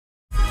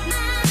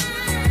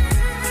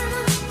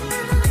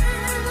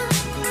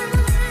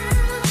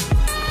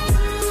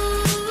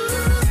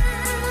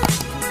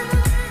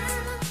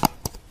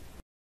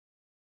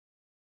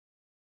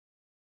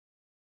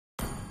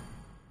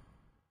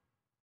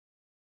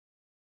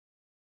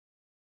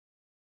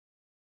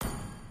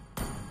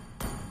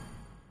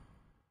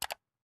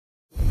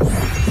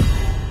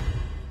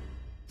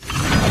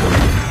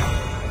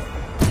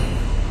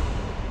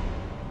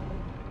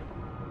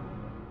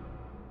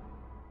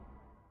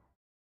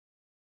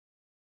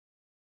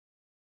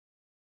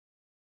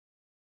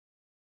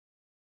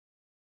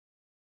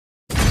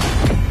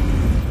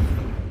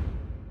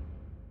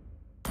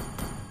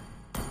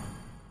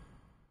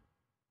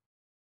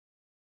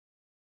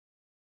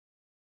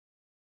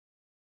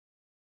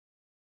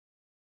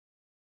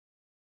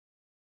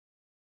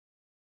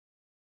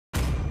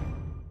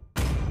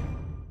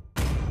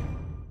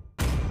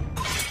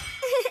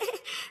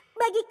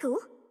Bagiku,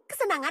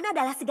 kesenangan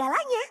adalah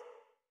segalanya.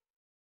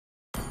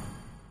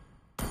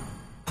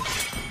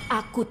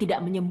 Aku tidak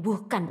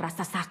menyembuhkan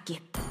rasa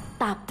sakit,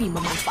 tapi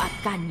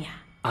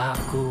memanfaatkannya.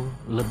 Aku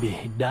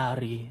lebih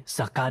dari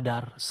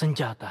sekadar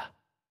senjata.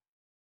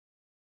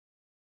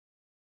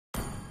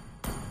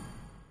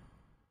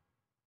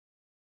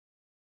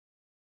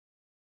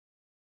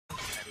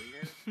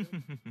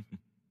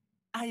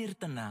 Air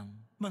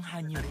tenang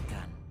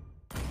menghanyutkan.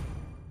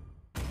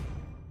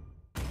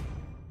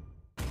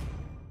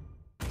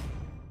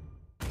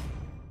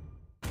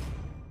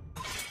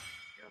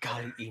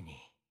 Kali ini,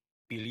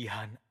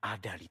 pilihan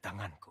ada di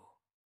tanganku.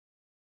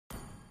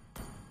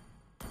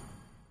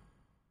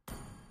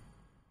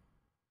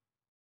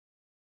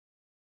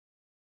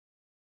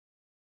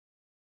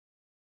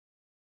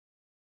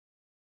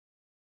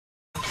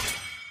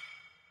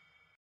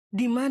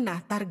 Di mana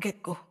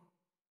targetku?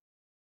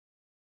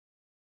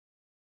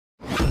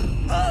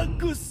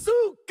 Aku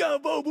suka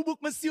bau bubuk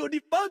mesio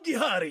di pagi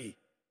hari.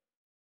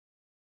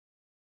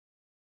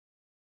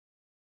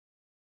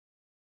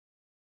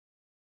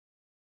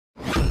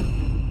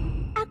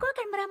 Aku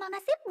akan meramal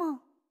nasibmu.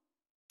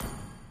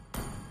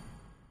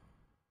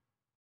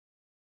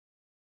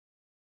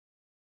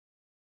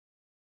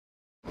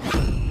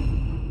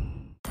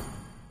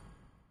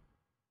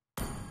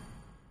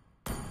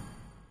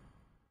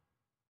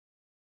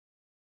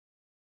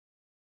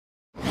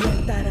 Di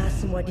antara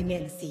semua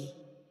dimensi,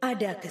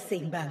 ada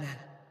keseimbangan.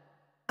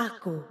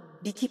 Aku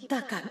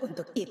diciptakan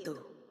untuk itu.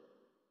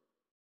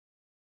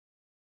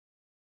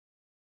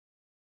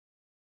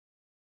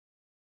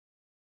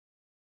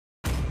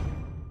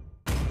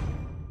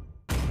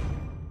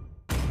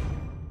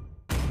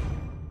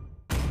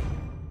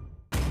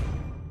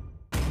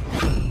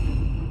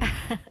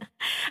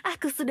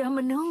 Aku sudah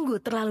menunggu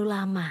terlalu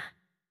lama.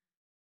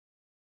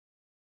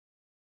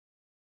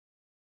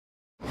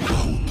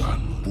 Lautan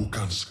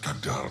bukan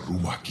sekadar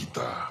rumah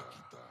kita.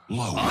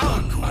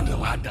 Lautan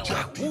adalah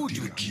jati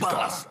diri kita.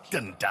 Balas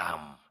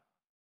dendam.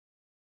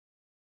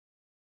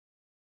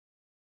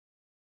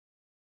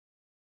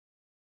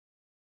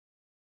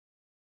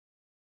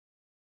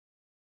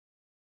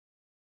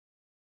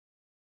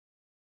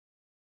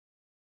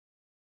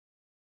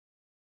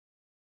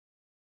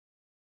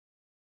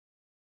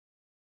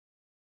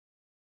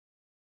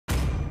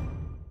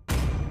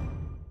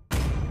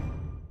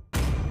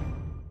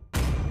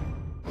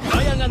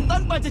 Bayangan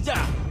tanpa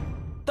jejak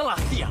telah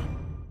siap.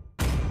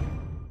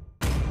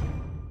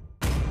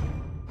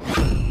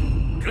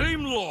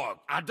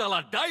 Grimlock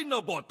adalah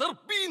Dinobot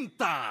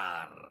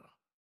terpintar.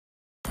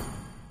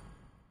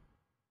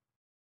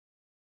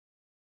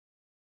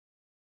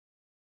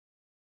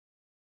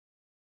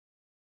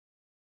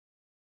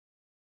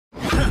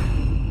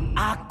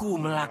 Aku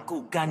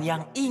melakukan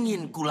yang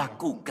ingin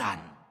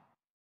kulakukan.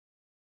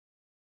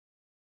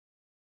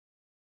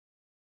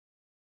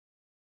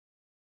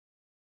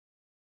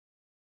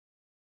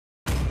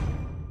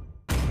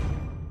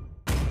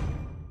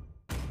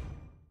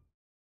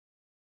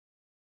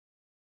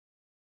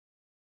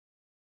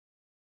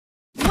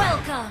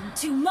 Welcome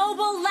to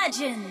Mobile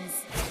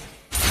Legends!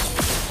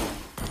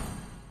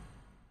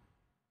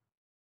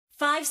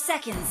 5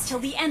 seconds till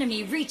the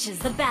enemy reaches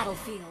the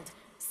battlefield.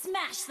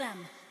 Smash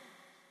them!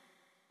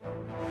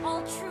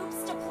 All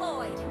troops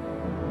deployed.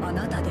 あ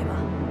なたで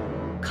は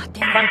勝て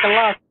ない。 Kan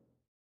kelas.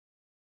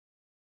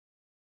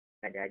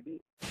 Nggak jadi.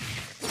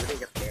 Gue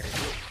diajak TRG.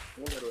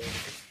 Ini baru yang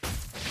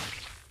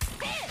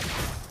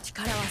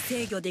力は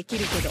制御でき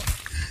るけど、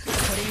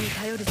それに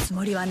頼るつ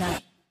もりはな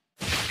い。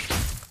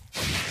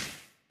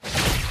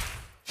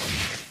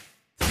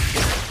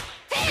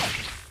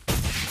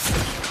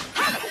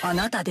あ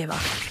なたでは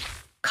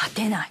勝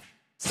てない。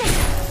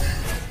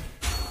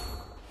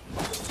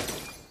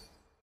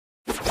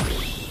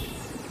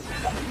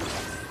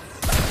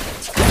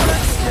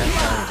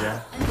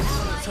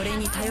それ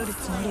に頼る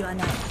つもりは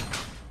ない。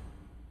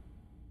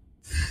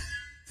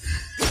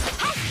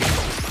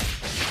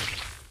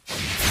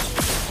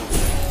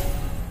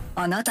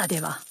あなたで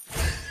は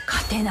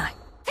勝てない。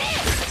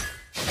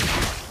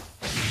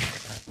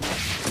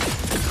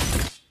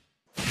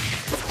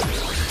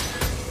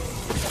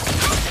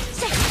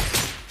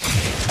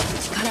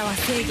力は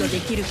制御で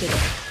きるけど、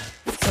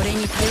それ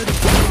に頼る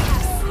つもりは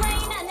ない。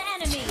 Slain an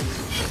enemy.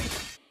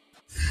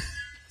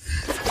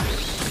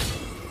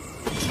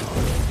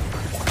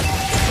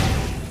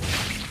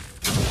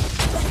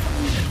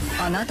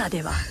 あなた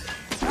では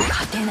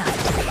勝てない。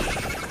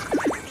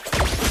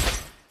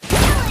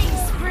 Killing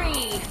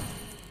spree.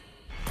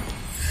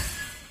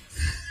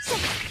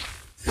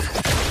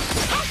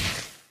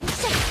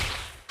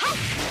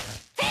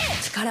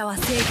 力は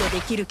制御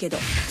できるけど、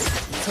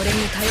それ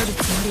に頼る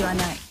つもりは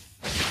ない。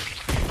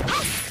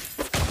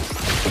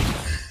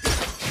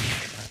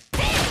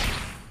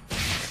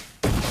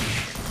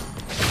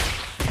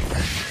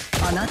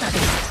あなたで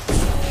は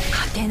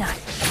勝てない。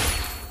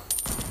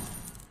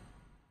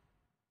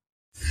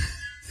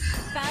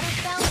 Battle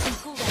spell and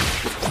cooldown.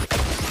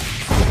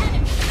 An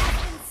enemy has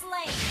been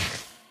slain.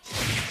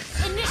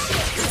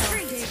 Initiate 制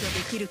retreat. 御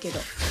できるるけど、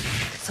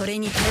それ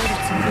に頼る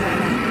つもりは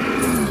ない。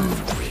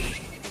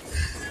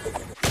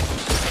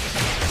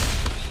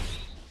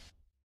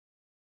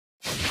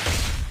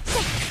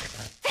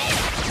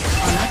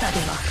あなたで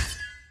は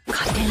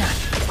勝てない。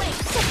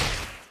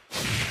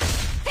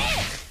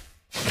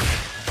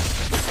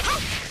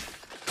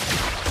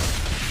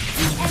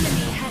The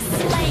enemy has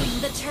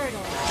slain the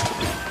turtle.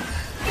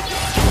 The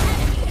enemy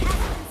has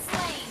been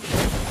slain.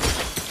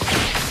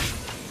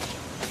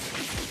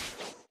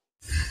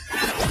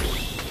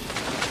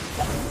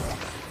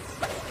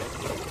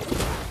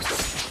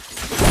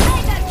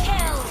 Mega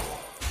kill.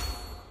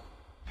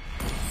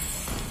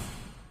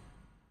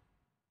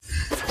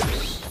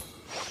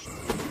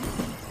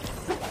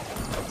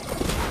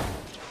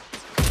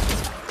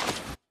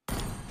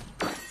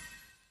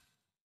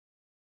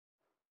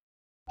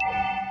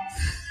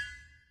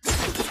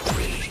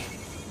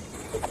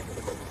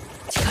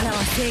 力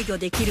は制御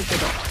できるけ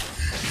ど、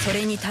そ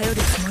れに頼る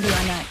つもりは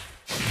ない。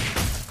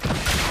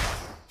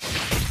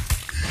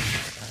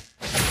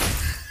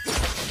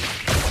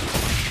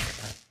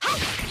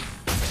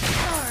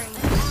Sorry,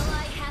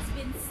 ally has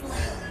been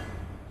slain.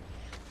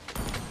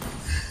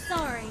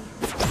 Sorry.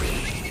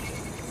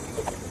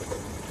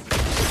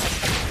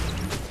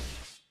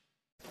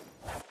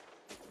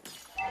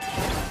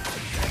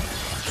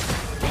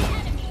 The enemy has been slain. The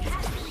enemy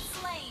has been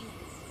slain.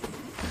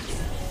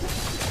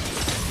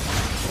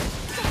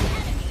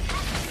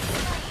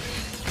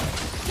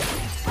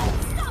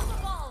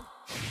 Unstoppable.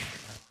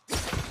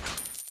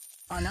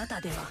 あな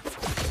たでは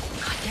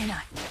勝て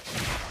ない。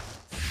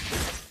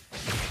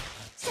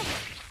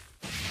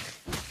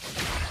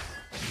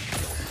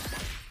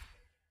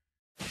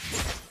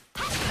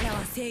力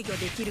は制御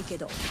できるけ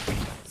ど、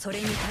そ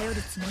れに頼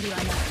るつもりは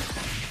ない。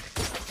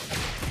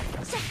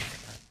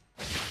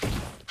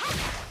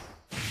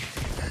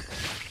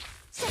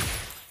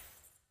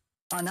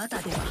あなた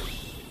では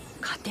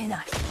勝て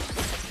ない。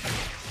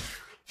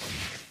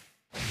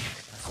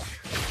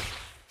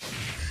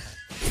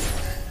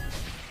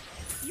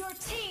Your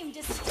team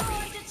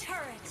destroyed a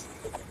turret.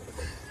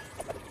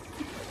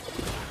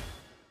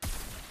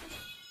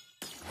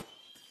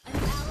 An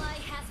ally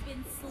has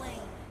been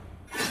slain.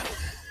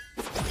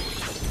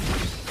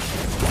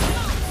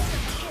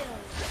 Monster kill.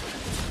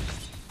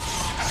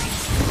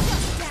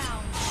 Shut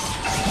down.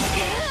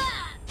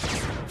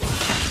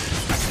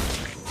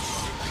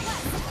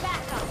 Let's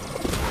back up.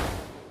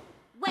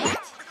 Wait.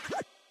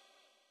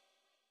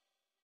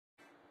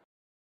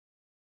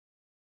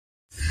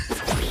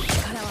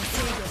 力は制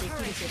御で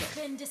きるけど、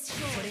 Been そ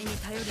destroyed. れに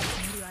頼るつ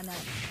もりはない。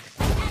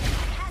 Enemy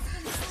has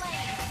been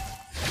slain.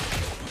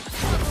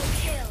 Double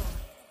kill.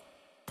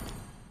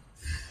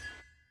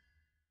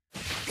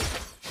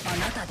 あ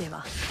なたで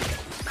は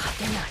勝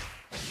てない。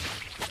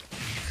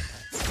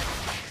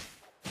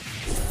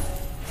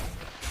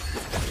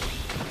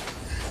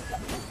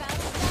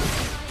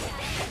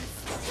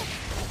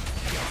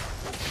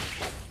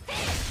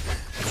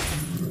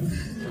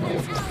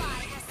 An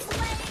ally has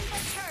slain the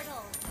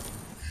turtle.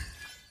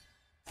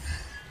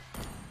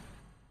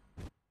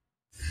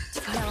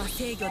 力は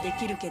制御で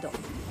きるけど、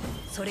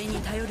それ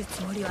に頼る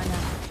つもりはない。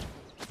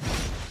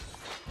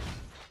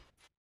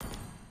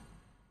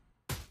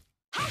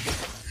 Ally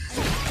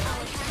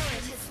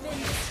turret has been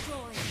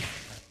destroyed.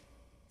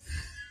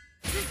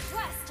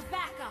 Request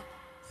backup.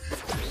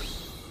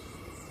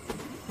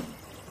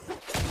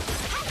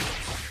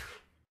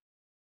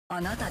 あ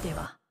なたで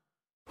は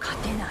勝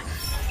てない。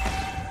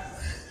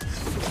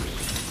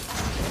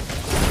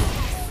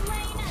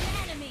 Slain an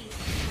enemy.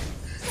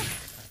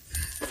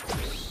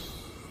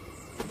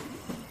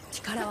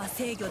 力は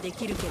制御で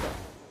きるけど、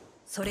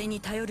それ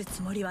に頼る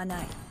つもりは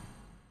ない。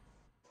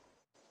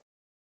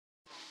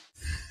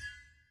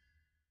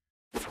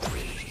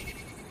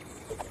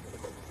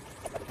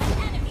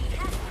 Enemy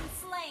has been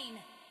slain.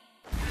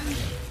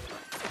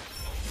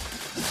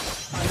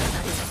 あな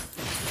たでは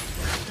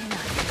勝てない。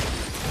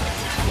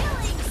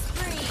 Killing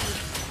spree.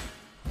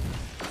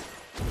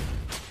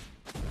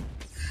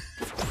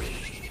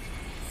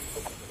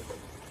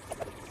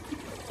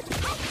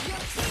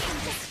 Your team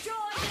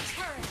destroyed the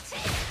turret.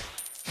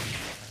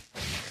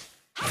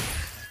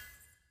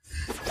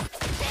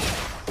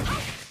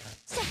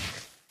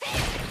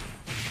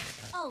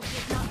 Ult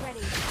is not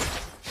ready.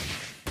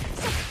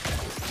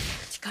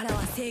 力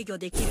は制御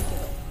できるけど、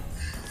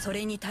そ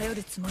れに頼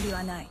るつもり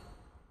はない。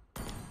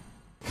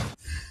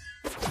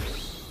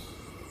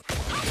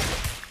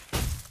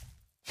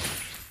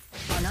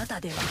 あなた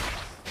では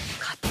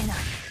勝てない。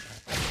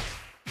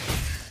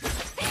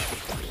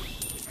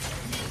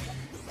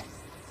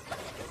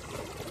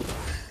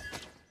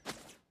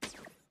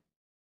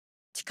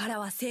 力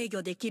は制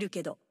御できる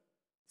けど、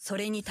そ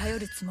れに頼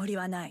るつもり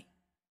はない。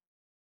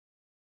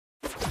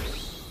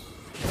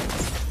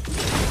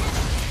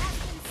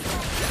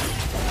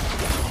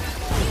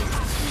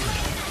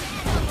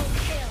 Double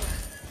kill.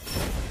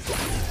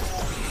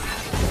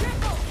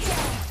 Triple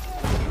kill.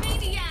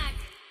 Meniac.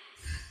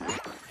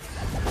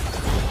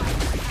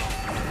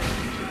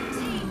 Your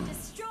team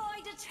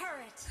destroyed a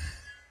turret.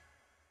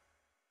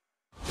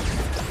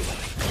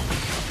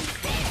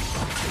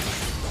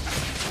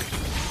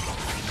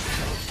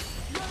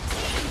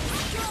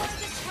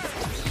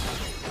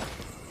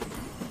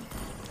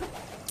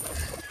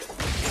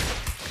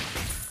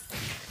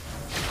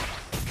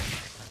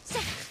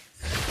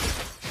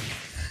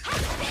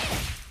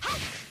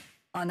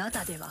 あな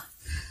たでは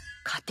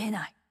勝て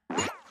ない。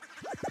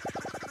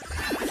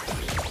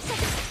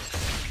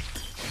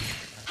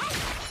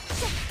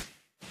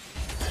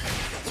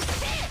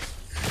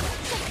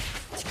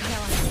力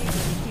は制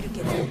御できる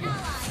けど、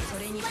そ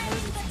れに頼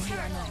るつも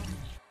りはない。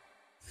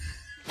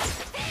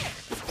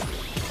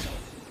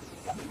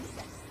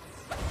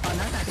あ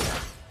なたで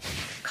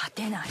は勝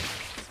てない。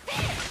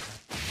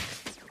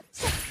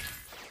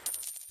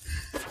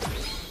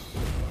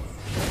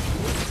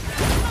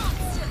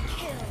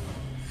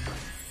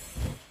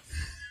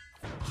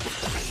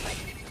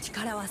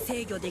力は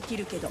制御でき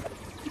るけど、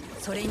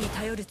それに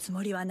頼るつ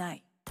もりはな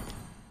い。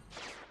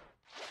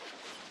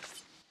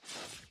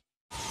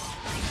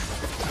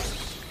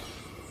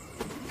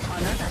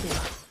あなたでは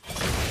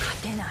勝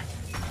てない。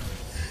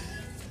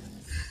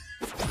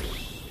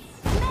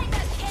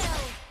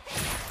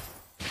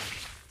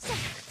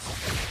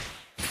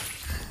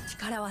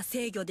力は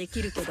制御で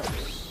きるけど、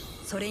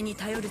それに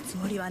頼るつ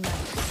もりはない。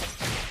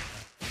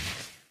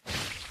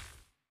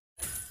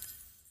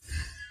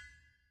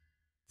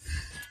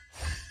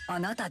あ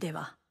なたで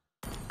は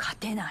勝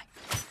てない。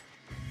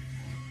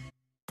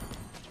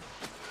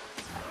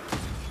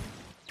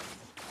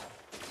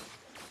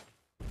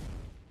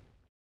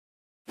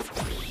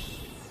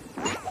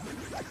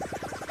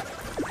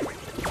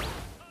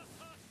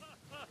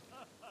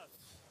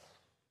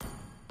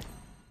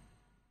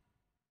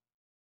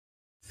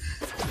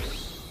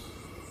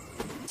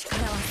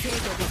力は制御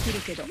でき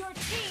るけど、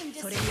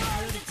それに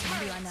頼るつ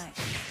もりはない。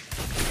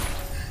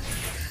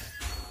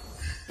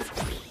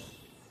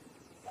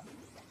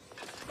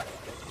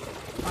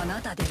あな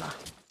たでは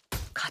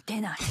勝て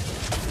ない。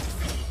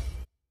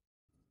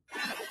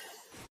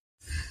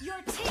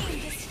Your team